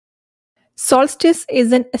Solstice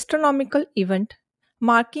is an astronomical event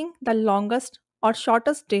marking the longest or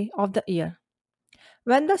shortest day of the year,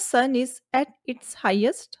 when the sun is at its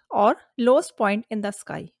highest or lowest point in the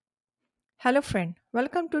sky. Hello, friend.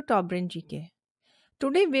 Welcome to TOPBrain GK.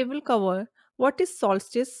 Today we will cover what is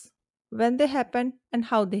solstice, when they happen, and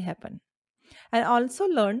how they happen, and also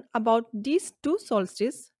learn about these two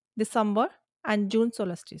solstices, December and June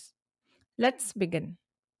solstice. Let's begin.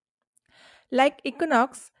 Like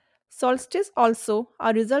equinox, solstice also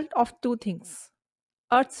a result of two things: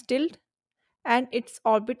 Earth's tilt and its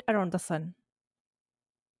orbit around the sun.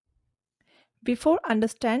 Before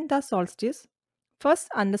understand the solstice, first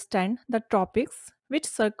understand the tropics which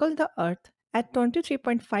circle the earth at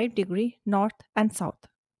 23.5 degree north and south.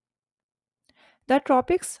 The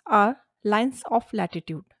tropics are lines of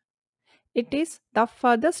latitude. It is the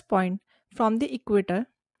furthest point from the equator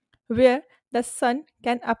where the sun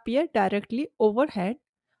can appear directly overhead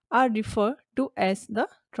are referred to as the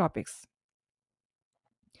tropics.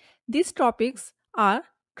 These tropics are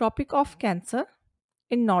Tropic of Cancer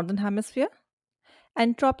in northern hemisphere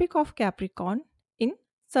and Tropic of Capricorn in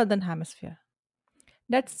southern hemisphere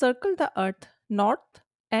that circle the earth north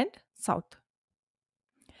and south.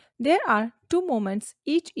 There are two moments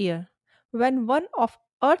each year when one of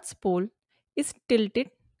earth's pole is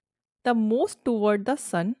tilted the most toward the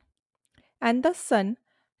sun and the sun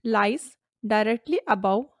lies directly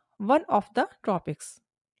above one of the tropics.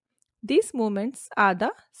 These moments are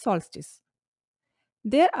the solstice.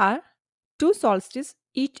 There are two solstices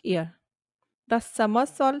each year: the summer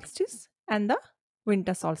solstice and the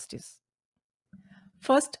winter solstice.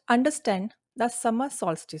 First, understand the summer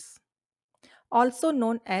solstice, also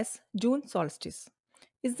known as June solstice,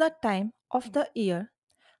 is the time of the year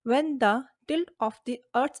when the tilt of the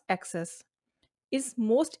Earth's axis is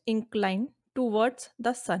most inclined towards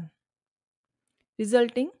the sun,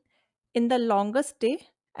 resulting in the longest day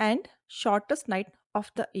and shortest night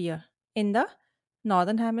of the year in the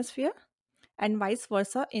northern hemisphere and vice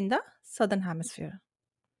versa in the southern hemisphere.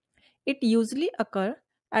 It usually occurs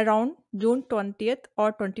around June 20th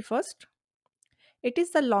or 21st. It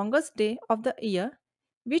is the longest day of the year,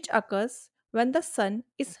 which occurs when the sun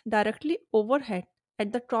is directly overhead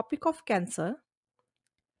at the Tropic of Cancer.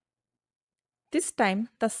 This time,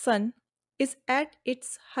 the sun is at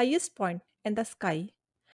its highest point in the sky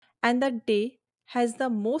and the day has the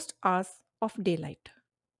most hours of daylight.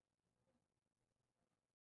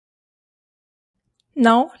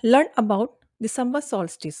 Now, learn about December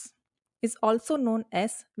solstice, is also known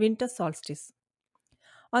as winter solstice.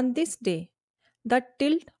 On this day, the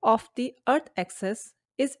tilt of the earth axis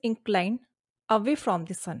is inclined away from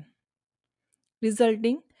the sun,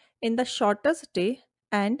 resulting in the shortest day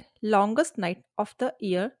and longest night of the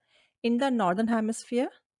year in the northern hemisphere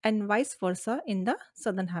and vice versa in the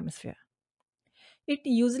southern hemisphere. It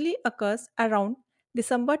usually occurs around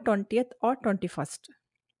December 20th or 21st.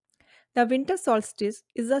 The winter solstice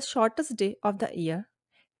is the shortest day of the year,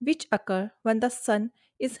 which occur when the sun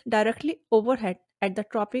is directly overhead at the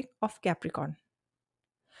Tropic of Capricorn.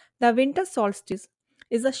 The winter solstice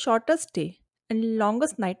is the shortest day and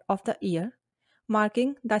longest night of the year,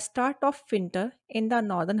 marking the start of winter in the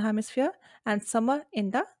northern hemisphere and summer in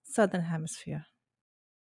the southern hemisphere.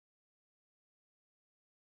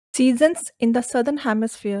 Seasons in the southern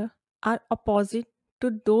hemisphere are opposite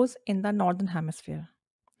to those in the northern hemisphere.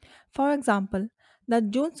 For example, the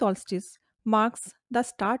June solstice marks the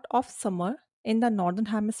start of summer in the northern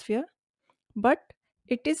hemisphere, but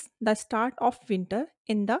it is the start of winter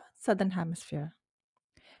in the southern hemisphere.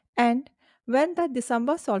 And when the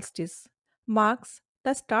December solstice marks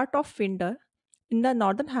the start of winter in the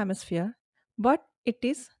northern hemisphere, but it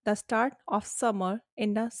is the start of summer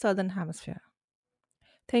in the southern hemisphere.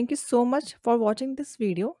 Thank you so much for watching this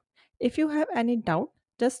video. If you have any doubt,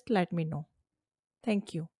 just let me know.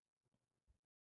 Thank you.